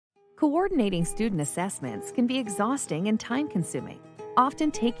Coordinating student assessments can be exhausting and time-consuming,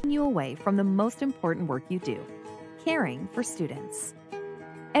 often taking you away from the most important work you do, caring for students.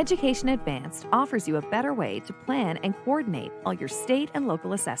 Education Advanced offers you a better way to plan and coordinate all your state and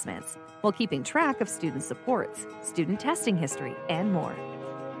local assessments while keeping track of student supports, student testing history, and more.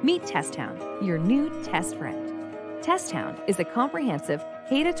 Meet TestHound, your new test friend. TestHound is a comprehensive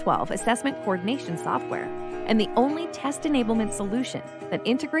K-12 assessment coordination software and the only test enablement solution that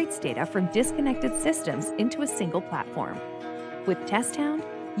integrates data from disconnected systems into a single platform. With TestHound,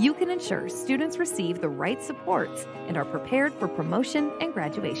 you can ensure students receive the right supports and are prepared for promotion and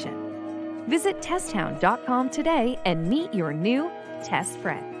graduation. Visit testhound.com today and meet your new test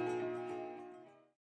friend.